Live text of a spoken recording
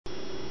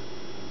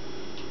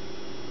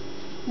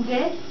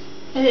This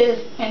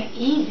is an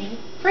easy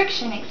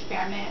friction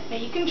experiment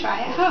that you can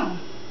try at home.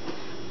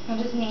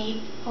 You'll just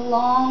need a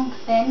long,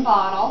 thin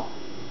bottle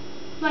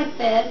like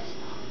this,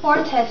 or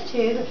a test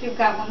tube if you've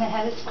got one that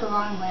has a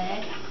screw-on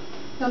lid.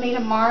 You'll need a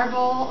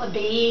marble, a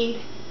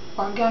bead,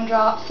 or a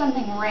gumdrop,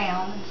 something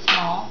round and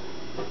small,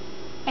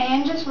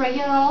 and just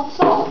regular old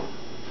salt.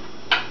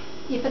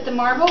 You put the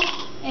marble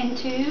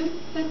into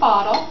the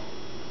bottle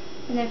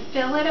and then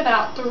fill it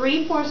about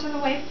 3/4 of the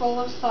way full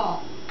of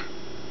salt.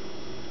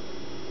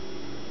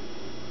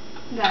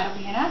 That'll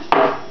be enough.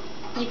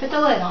 You put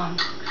the lid on.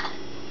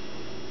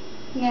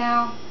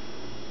 Now,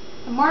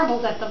 the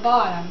marble's at the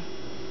bottom.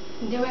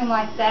 Doing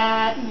like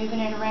that, moving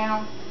it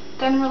around,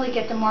 doesn't really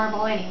get the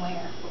marble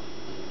anywhere.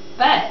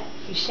 But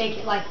if you shake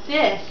it like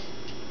this,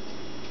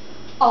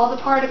 all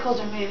the particles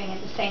are moving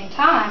at the same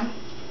time,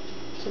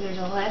 so there's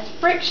less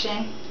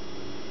friction,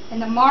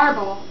 and the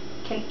marble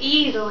can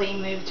easily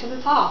move to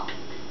the top.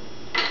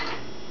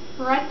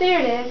 Right there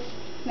it is,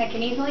 and I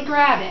can easily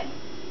grab it.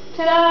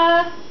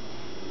 Ta-da!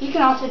 You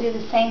can also do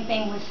the same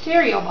thing with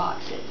cereal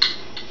boxes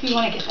if you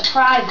want to get the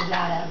prizes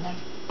out of them.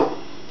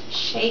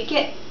 Shake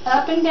it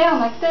up and down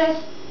like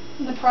this,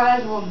 and the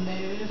prize will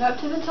move up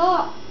to the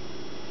top.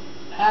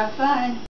 Have fun!